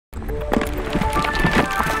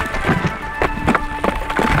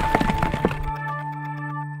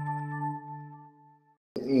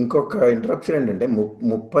ఇంకొక ఇంటరప్షన్ ఏంటంటే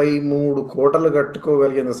 33 కోటలు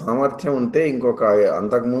కట్టుకోగలిగిన సామర్థ్యం ఉంటే ఇంకొక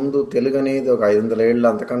అంతకుముందు తెలుగు అనేది ఒక 500 ఏళ్ళు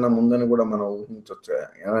అంతకన్నా ముందని కూడా మనం ఊహించవచ్చు.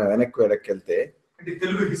 వెనక్కి వెళ్తే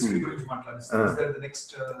తెలుగు హిస్టరీ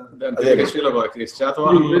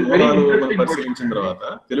గురించి పరిశీలించిన తర్వాత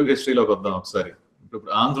తెలుగు హిస్టరీలోకి వద్దాం ఒకసారి. ఇప్పుడు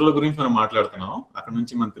ఆంధ్రుల గురించి మనం మాట్లాడుతున్నాం, అక్కడ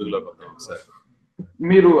నుంచి మన తెలుగులోకి వద్దాం ఒకసారి.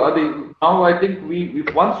 మీరు అది now I think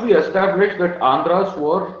once we establish that Andhras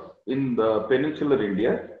were in the Peninsular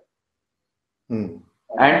India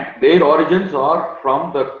and their origins are from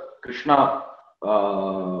the Krishna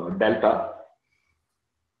delta,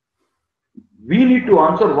 we need to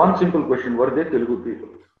answer one simple question: were they Telugu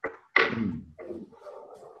people?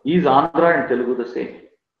 Is Andhra and Telugu the same?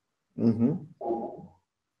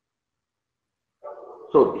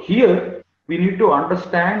 So here we need to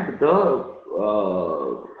understand the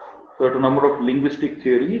certain number of linguistic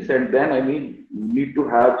theories, and then we need to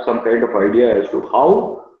have some kind of idea as to how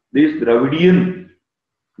these Dravidian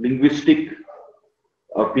linguistic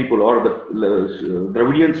people or the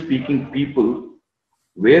Dravidian speaking people,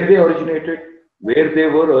 where they originated, where they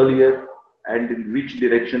were earlier, and in which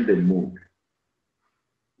direction they moved.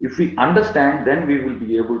 If we understand, then we will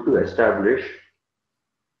be able to establish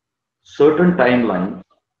certain timelines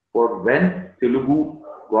for when Telugu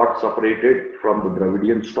got separated from the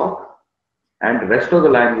Dravidian stock and rest of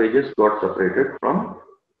the languages got separated from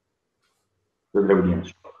the Dravidian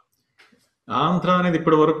stock. Andhra అనేది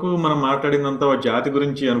ఇప్పటి వరకు మనం మాట్లాడినంత జాతి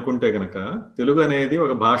గురించి అనుకుంటే కనుక తెలుగు అనేది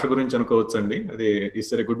ఒక భాష గురించి అనుకోవచ్చు అండి. అది is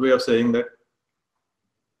a good way of saying that.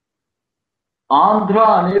 Andhra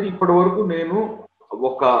అనేది ఇప్పటి వరకు నేను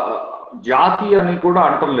ఒక జాతి అని కూడా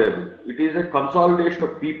అంటలేదు. It is a consolidation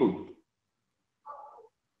of people.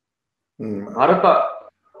 భారత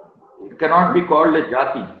it cannot be called a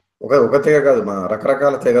జాతి. ఒక తెగ కాదు,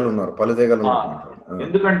 రకరకాల తెగలు ఉన్నారు, పలు తెగలు ఉన్నారు.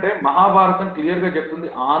 ఎందుకంటే మహాభారతం క్లియర్ గా చెప్తుంది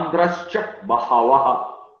ఆంధ్రశ్చ బహవః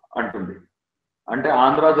అంటుంది. అంటే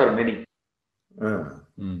Andhra's are many.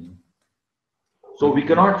 So we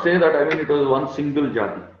cannot say that it was one single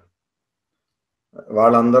జాతి.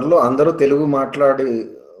 వాళ్ళందరిలో అందరూ తెలుగు మాట్లాడి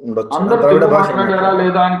ఉండొచ్చు, అందరూ తెలుగు మాట్లాడారా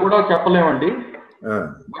లేదా అని కూడా చెప్పలేమండి.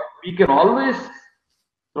 But we can always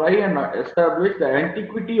try and establish the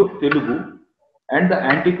antiquity of Telugu and the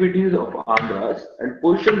antiquities of Andhras and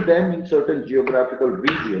position them in certain geographical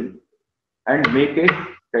region and make a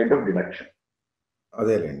kind of deduction.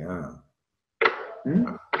 అదేలేండి.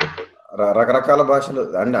 రకరకాల భాషలు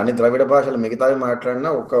అన్ని ద్రవిడ భాషలు మిగతావి మాట్లాడినా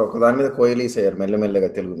ఒక దాని మీద కోయిలీసేయారు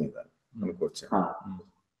మెల్లమెల్లగా తెలుగు మీద అనుకోవచ్చు.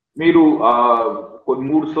 మీరు కొన్ని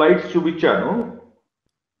 3 స్లైడ్స్ చూపించాను.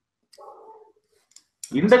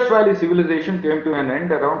 Indus Valley civilization came to an end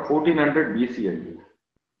around 1400 BCE,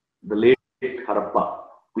 the late Harappa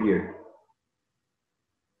period.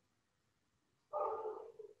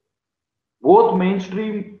 Both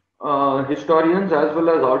mainstream historians as well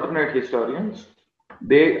as alternate historians,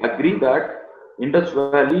 they agree that Indus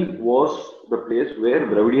Valley was the place where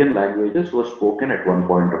Dravidian languages were spoken at one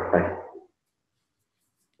point of time.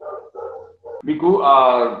 Because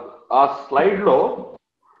a slide lo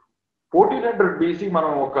 1400 BC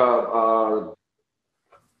మనం ఒక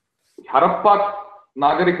హరప్పా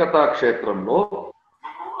నాగరికత క్షేత్రంలో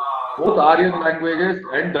both Aryan languages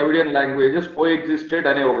and Dravidian languages coexisted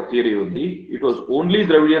అనే ఒక theory ఉంది. It was only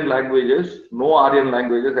Dravidian languages, no Aryan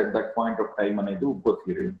languages at that point of time అనేది ఇంకో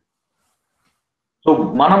theory. So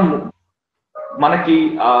మనకి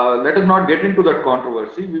let us not get into that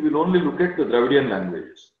controversy. We will only look at the Dravidian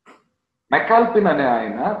languages. మెకాల్పిన్ అనే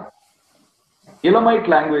ఆయన Elamite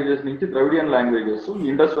languages నుంచి Dravidian languages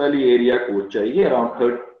Indus Valley ఏరియాకు వచ్చాయి around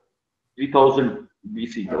 3000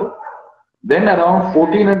 BC లో. Then around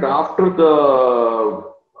 14 and after the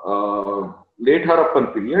late Harappan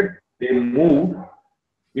period, they moved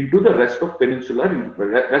into the rest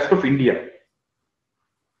of India.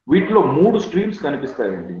 వీటిలో 3 streams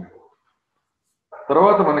కనిపిస్తాయండి.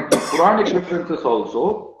 తర్వాత మనకి Puranic references also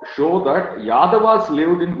show that Yadavas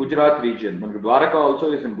lived in Gujarat region. మనకి Dwaraka also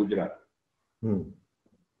is in Gujarat.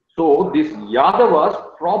 So these Yadavas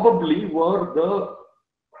probably were the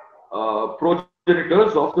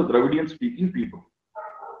progenitors of the Dravidian speaking people.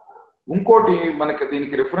 ఇంకోటి మనకి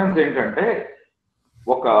దీనికి reference ఏంటంటే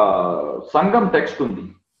ఒక సంగం text ఉంది,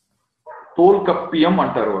 తోల్కప్పియం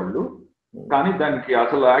అంటారు వాళ్ళు, కానీ దానికి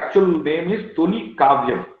అసలు యాక్చువల్ నేమ్ ఇస్ తొలి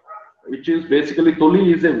కావ్యం, which is basically తొలి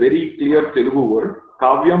is a very clear Telugu word,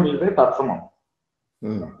 కావ్యం is a తత్సమం.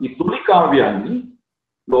 ఈ తొలి కావ్యాన్ని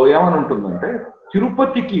లో ఏమని ఉంటుందంటే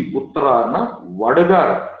తిరుపతికి ఉత్తరాన వడగార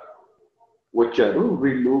వచ్చారు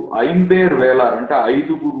వీళ్ళు, ఐంబేర్ వేలార్ అంటే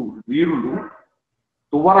 5 వీరులు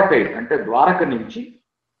తువరకై అంటే ద్వారక నుంచి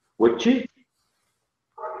వచ్చి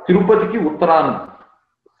తిరుపతికి ఉత్తరాన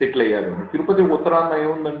సెటిల్ అయ్యారు. తిరుపతి ఉత్తరాన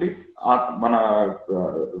ఏముందండి, మన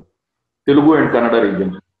Telugu and Kannada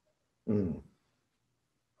reasons.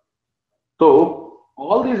 So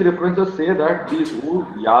all these references say that these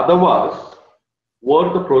Yadavas were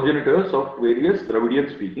the progenitors of various Dravidian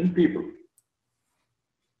speaking people.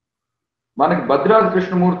 మనకి భద్రాద్రి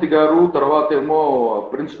కృష్ణమూర్తి గారు, తర్వాత ఏమో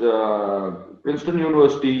ప్రిన్స్టన్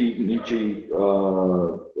యూనివర్సిటీ నుంచి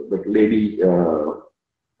లేడీ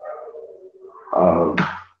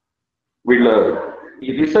వీళ్ళ ఈ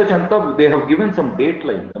రీసెర్చ్ అంతా they have given some date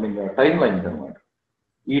line, I mean time lines అనమాట.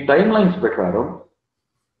 ఈ టైమ్ లైన్స్ ప్రకారం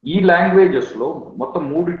ఈ లాంగ్వేజెస్ లో మొత్తం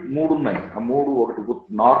మూడు ఉన్నాయి. ఆ మూడు, ఒకటి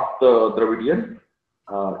north Dravidian,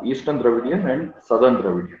 eastern Dravidian and southern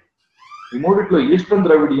Dravidian. ఈ మూడిట్లో ఈస్టర్న్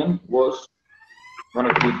ద్రవిడియన్ వాస్,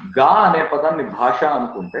 మనకి గా అనే పదాన్ని భాష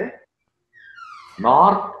అనుకుంటే,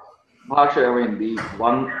 నార్త్ భాష ఏమైంది,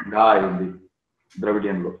 వన్ గా అయింది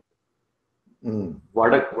ద్రవిడియన్ లో.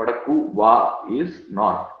 వడకు వా is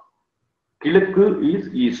north, కిళక్కు is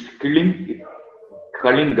east,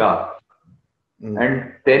 Kalinga, and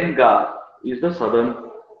Tenga is the southern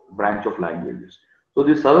branch of languages. So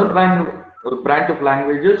the southern branch of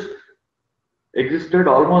languages existed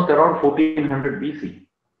almost around 1400 BC,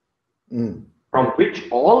 from which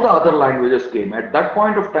all the other languages came. At that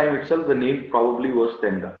point of time itself, the name probably was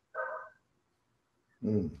Tenga.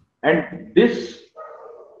 And this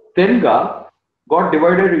Tenga got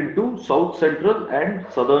divided into South Central and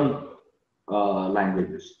Southern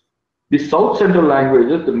languages. The South Central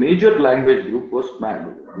languages, the major language group was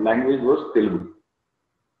Telugu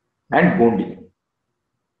and Gondi.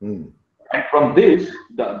 And from this,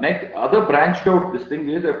 the next other branched out this thing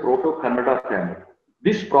is a Proto-Kannada family.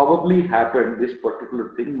 This probably happened, this particular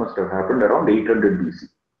thing must have happened around 800 BC.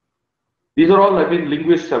 These are all, I mean,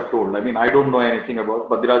 linguists have told. I mean, I don't know anything about,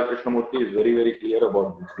 but Bhadraj Krishnamurti is very, very clear about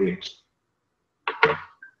these dates.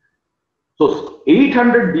 So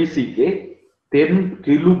 800 BCK,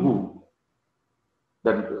 Telugu,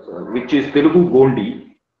 which is Telugu Gondi,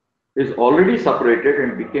 is already separated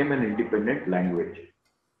and became an independent language.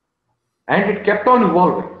 And it kept on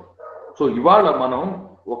evolving. So ivala manam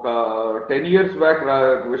oka 10 years back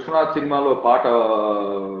Vishwanath Sinhamalo paata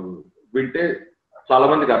vinte chaala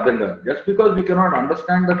mandiki ardham kaadu. Just because we cannot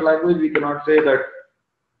understand that language, we cannot say that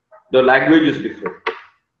the language is different.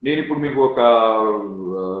 Nenu ippudu meeku oka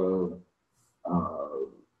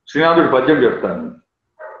శ్రీనాథుడి పద్యం చెప్తాను.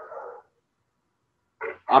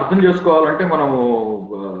 అర్థం చేసుకోవాలంటే మనము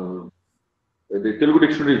Telugu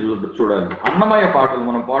dictionary చూడాలి. అన్నమయ్య పాటలు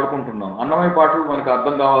మనం పాడుకుంటున్నాం, అన్నమయ్య పాటలు మనకు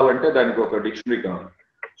అర్థం కావాలంటే దానికి ఒక డిక్షనరీ కావాలి.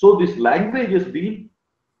 So this language is been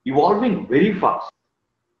evolving very fast.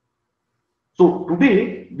 So today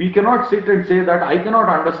we cannot sit and say that I cannot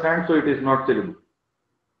understand, so it is not Telugu.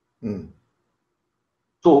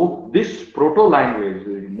 So this proto language,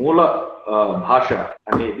 Moola Bhasha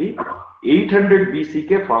అనేది 800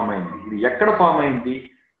 BCకే form అయింది. ఇది ఎక్కడ form అయింది?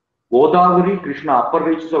 Godavari, Krishna, upper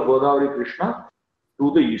reaches of Godavari, Krishna to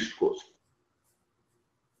the east coast,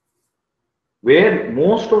 where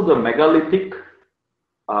most of the megalithic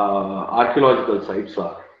archaeological sites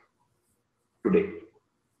are today.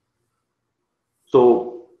 So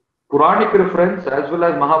Puranic reference as well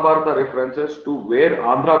as Mahabharata references to where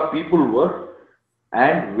Andhra people were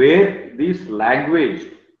and where this language,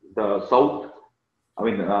 the south, I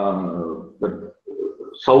mean the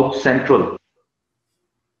south central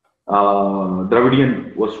Dravidian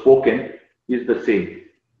was spoken, is the same.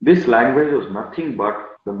 This language was nothing but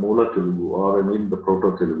the Moola Telugu, or I mean the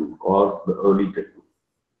Proto-Telugu or the early Telugu.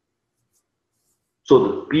 So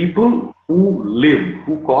the people who live,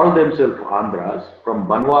 who call themselves Andhras, from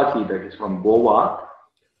Banvasi, that is from Goa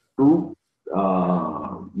to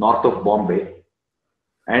north of Bombay,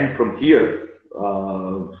 and from here,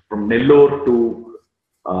 from Nellore to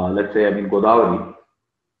let's say, I mean Godavari,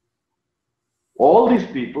 all these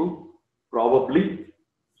people probably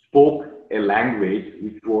spoke a language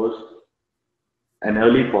which was an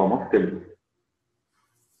early form of Telugu.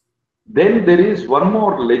 Then there is one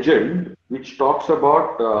more legend which talks about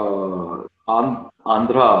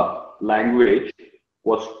Andhra language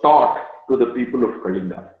was taught to the people of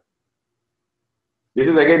Kalinga. This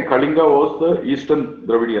is again, Kalinga was the Eastern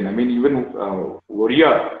Dravidian. I mean, even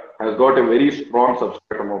Oriya has got a very strong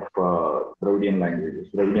substratum of Dravidian languages,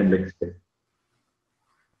 Dravidian lexicon.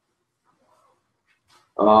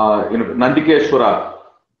 Nandikeshwara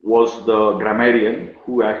was the grammarian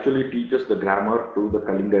who actually teaches the grammar to the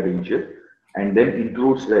Kalinga region and then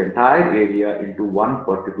includes the entire area into one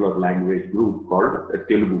particular language group called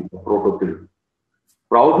Telugu, Proto-Telugu.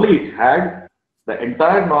 Probably it had the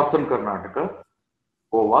entire northern Karnataka,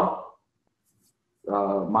 Goa,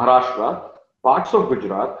 Maharashtra, parts of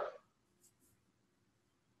Gujarat,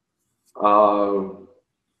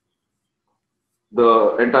 the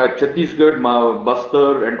entire Chhattisgarh,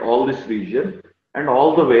 Bastar, and all this region, and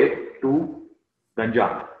all the way to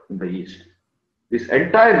Ganjam in the east. This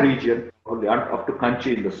entire region, only up to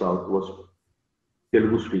Kanchi in the south, was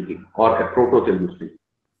Telugu speaking or a Proto-Telugu speaking.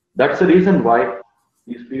 That's the reason why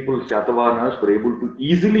these people, Satavahanas, were able to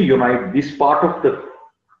easily unite this part of the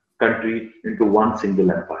country into one single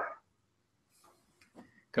empire.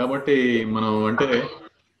 కాబట్టి మనం అంటే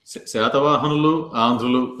శాతవాహనులు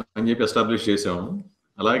ఆంధ్రులు అని చెప్పి establish చేసాము.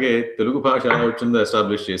 అలాగే తెలుగు భాష ఎలా వచ్చిందో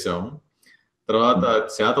ఎస్టాబ్లిష్ చేసాము. తర్వాత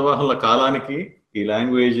శాతవాహనుల కాలానికి ఈ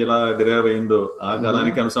లాంగ్వేజ్ ఎలా డిరైవ్ అయిందో ఆ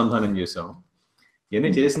కాలానికి అనుసంధానం చేసాము.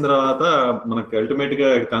 ఇవన్నీ చేసిన తర్వాత మనకి అల్టిమేట్ గా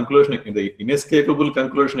కంక్లూషన్, ఇన్ఎస్కేపబుల్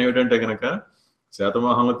కంక్లూషన్ ఏమిటంటే కనుక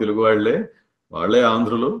శాతవాహనులు తెలుగు వాళ్ళే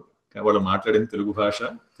ఆంధ్రులు, వాళ్ళు మాట్లాడింది తెలుగు భాష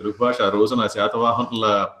ఆ రోజున శాతవాహనుల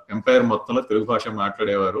ఎంపైర్ మొత్తంలో తెలుగు భాష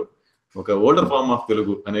మాట్లాడేవారు. ఒక ఓల్డర్ ఫార్మ్ ఆఫ్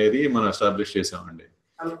తెలుగు అనేది మనం ఎస్టాబ్లిష్ చేసామండి.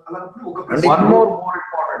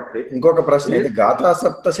 ఇంకొక ప్రశ్న అయితే గాథా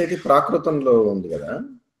సప్తశతి ప్రాకృతంలో ఉంది కదా,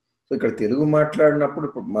 సో ఇక్కడ తెలుగు మాట్లాడినప్పుడు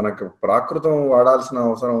మనకు ప్రాకృతం వాడాల్సిన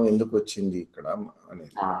అవసరం ఎందుకు వచ్చింది ఇక్కడ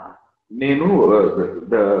అనేది నేను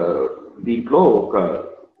దీంట్లో ఒక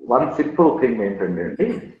వన్ సింపుల్ థింగ్ ఏంటంటే అండి,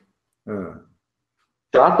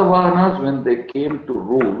 Satavahanas, when they came to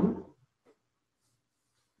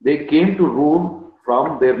rule from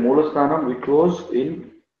their Moolasthanam, which was in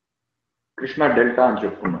Krishna Delta అని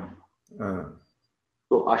చెప్పుకున్నాం.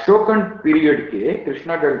 సో అశోకన్ పీరియడ్ కి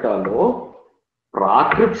కృష్ణా డెల్టాలో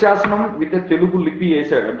ప్రాకృత్ శాసనం విత్ తెలుగు లిపి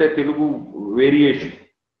వేశాడు, అంటే తెలుగు వేరియేషన్.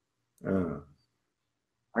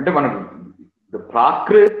 అంటే మనకు the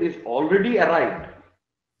Prakrit is already arrived.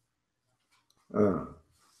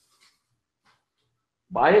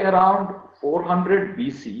 By around 400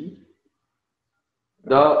 BC,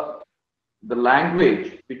 the language,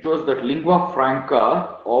 which was the lingua franca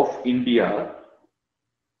of India,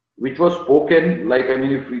 which was spoken, like, I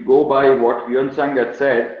mean, if we go by what Yuan Sang had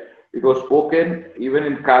said, it was spoken even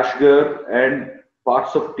in Kashgar and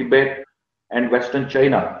parts of Tibet and Western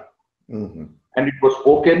China. And it was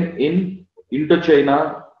spoken in Indochina,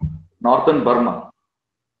 Northern Burma.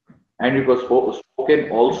 And it was spoken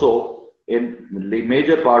also in the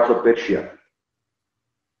major parts of Persia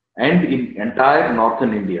and in entire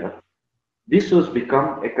northern India. This has become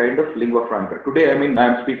a kind of lingua franca. Today, I mean, I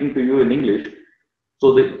am speaking to you in English. So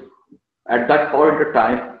at that point of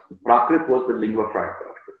time, Prakrit was the lingua franca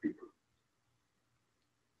of the people.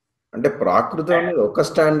 అంటే ప్రాకృతం ఒక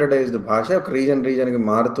standardized భాష ఒక reason కి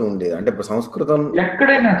మారుతూ ఉండేది. అంటే సంస్కృతం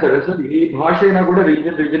ఎక్కడైనా సరే సార్, ఏ భాష అయినా కూడా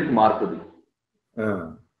రీజన్ కి మారుతుంది.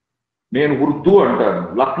 నేను ఉర్దూ అంటాను,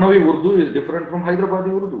 Lucknowi Urdu is different from Hyderabadi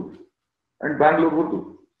Urdu and Bengaluru Urdu.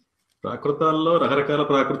 ప్రాకృతాల్లో రకరకాల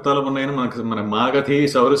ప్రాకృతాలు ఉన్నాయని మన మాగధి,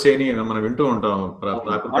 సౌరసేని మనం వింటూ ఉంటాం.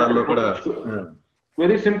 ప్రాకృతాల్లో కూడా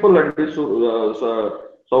వెరీ సింపుల్ అండి.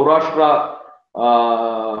 Saurashtra,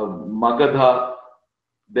 Magadha,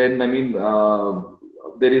 then I mean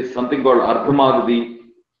there is something called Ardhamagadi,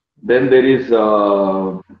 then there is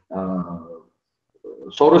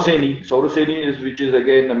Sauraseni is, which is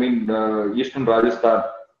again, I mean, eastern Rajasthan.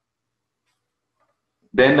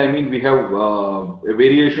 Then, I mean, we have a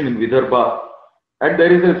variation in Vidarbha, and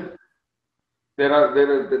there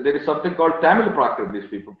is something called Tamil Prakrit. These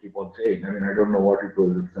people keep on saying. I mean, I don't know what it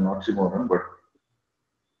was. It's an oxymoron,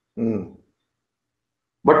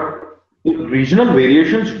 but regional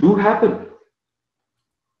variations do happen.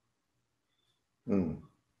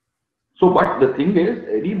 So, but the thing is,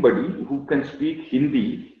 anybody who can speak Hindi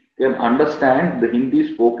can understand the Hindi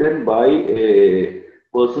spoken by a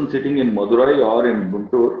person sitting in Madurai or in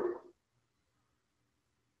Guntur,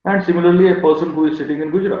 and similarly a person who is sitting in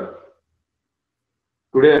Gujarat.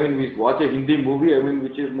 Today, I mean, we watch a Hindi movie, I mean,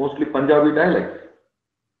 which is mostly Punjabi dialect.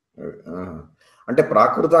 అంటే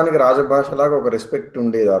ప్రాకృతానికి రాజభాషలాగా ఒక respect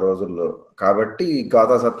ఉండేది ఆ రోజుల్లో, కాబట్టి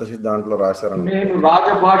గాథా సప్తశతి దాంట్లో రాశారు. నేను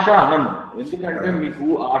రాజభాష అనను, ఎందుకంటే మీకు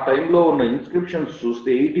ఆ టైంలో ఉన్న ఇన్స్క్రిప్షన్స్ చూస్తే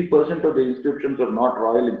 80% of the inscriptions are not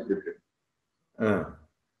royal inscription.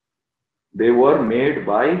 They were made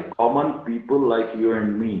by common people like you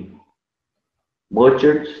and me,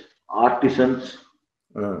 merchants, artisans.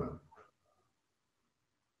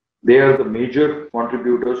 They are the major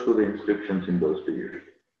contributors to the inscriptions in those periods,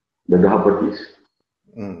 the Dhapatis.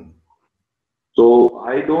 So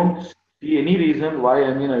I don't see any reason why,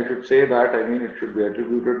 I mean, I should say that, I mean, it should be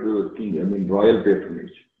attributed to the king, I mean, royal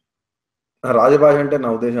patronage. రాజభాష అంటే నా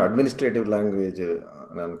ఉద్దేశం administrative language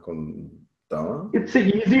అని అనుకుంటామా? It's a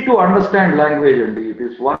easy to understand language, and it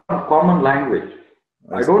is one common language.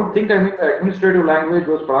 I don't think, I mean, the administrative language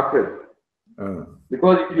was Prakrit.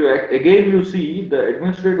 Because if you again you see the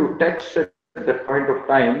administrative texts at that point of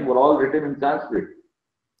time were all written in Sanskrit.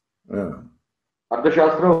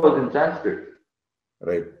 Arthashastra was in Sanskrit.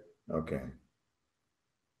 Right. Okay.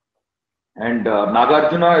 And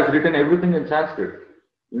Nagarjuna has written everything in Sanskrit,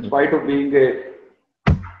 in spite of being a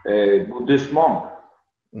Buddhist monk.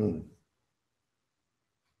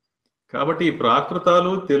 కాబట్టి ఈ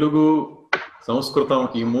ప్రాకృతాలు తెలుగు సంస్కృతం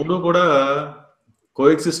ఈ మూడు కూడా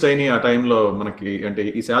coexist అయినాయి ఆ టైంలో మనకి, అంటే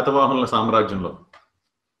ఈ శాతవాహనుల సామ్రాజ్యంలో.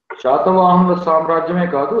 శాతవాహనుల సామ్రాజ్యమే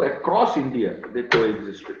కాదు, across India they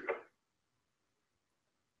కోఎగ్జిస్టెడ్.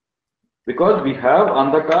 Because we have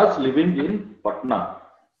Andhakas living in Patna,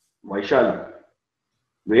 Vaishali.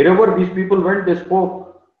 Wherever these people went, they spoke.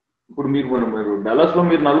 ఇప్పుడు మీరు డల్లాస్ లో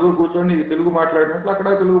మీరు నలుగురు కూర్చొని తెలుగు మాట్లాడినట్లు అక్కడ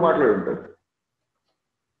తెలుగు మాట్లాడి ఉంటారు.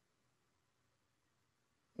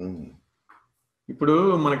 ఇప్పుడు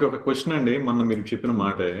మనకి ఒక క్వశ్చన్ అండి, మొన్న మీరు చెప్పిన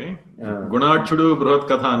మాటే, గుణాఢ్యుడు బృహత్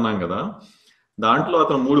కథ అన్నాం కదా, దాంట్లో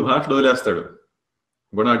అతను 3 భాషలు వదిలేస్తాడు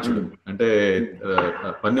గుణాఢ్యుడు, అంటే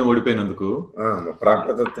పన్ను ఓడిపోయినందుకు.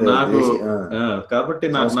 నాకు కాబట్టి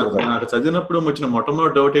నాకు చదివినప్పుడు వచ్చిన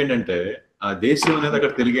మొట్టమొదటి డౌట్ ఏంటంటే ఆ దేశం అనేది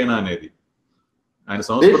అక్కడ తెలుగేనా అనేది. ఆయన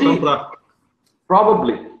సంస్కృతం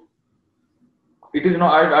probably it is no,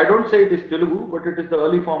 I don't say it is Telugu, but it is the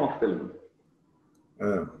early form of Telugu.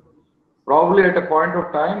 Probably at a point of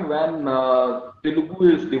time when Telugu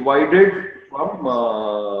is divided from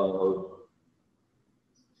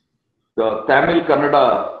the Tamil Kannada,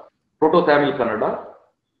 Proto-Tamil Kannada,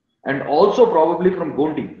 and also probably from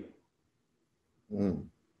Gondi.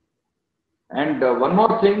 And one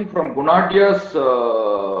more thing from Gunadiya's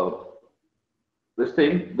this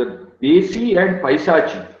thing, the Desi and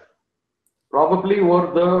Paisachi probably were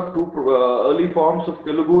the 2 early forms of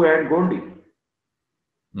Telugu and Gondi.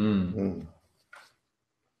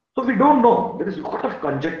 So we don't know. There is a lot of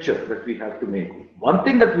conjecture that we have to make. One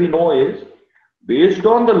thing that we know is, based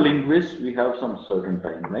on the linguists, we have some certain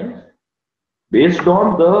timelines. Based on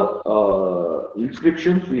the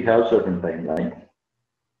inscriptions, we have certain timelines.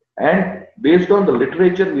 And based on the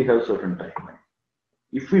literature, we have certain timelines.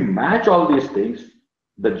 If we match all these things,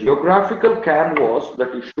 the geographical canvas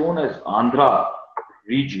that is shown as Andhra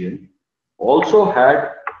region also had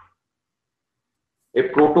a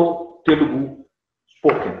Proto-Telugu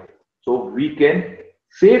spoken. So we can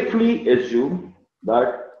safely assume that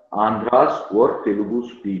Andhras were Telugu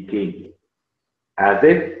speaking as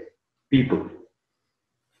a people,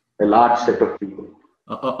 a large set of people.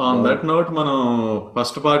 On that note, మనం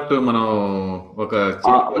first part మనం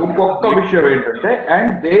ఇంకొక విషయం ఏంటంటే, and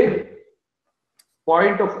their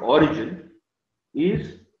point of origin is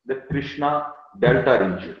the Krishna Delta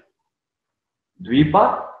region. Dvipa,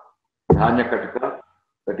 Dhanyakataka,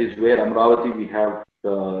 that is where Amravati we have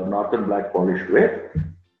the northern black polished ware,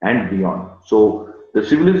 and beyond. So the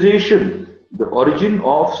civilization, the origin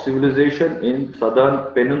of civilization in southern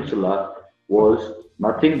peninsula was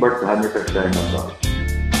nothing but Dhanyakataka and Amravati.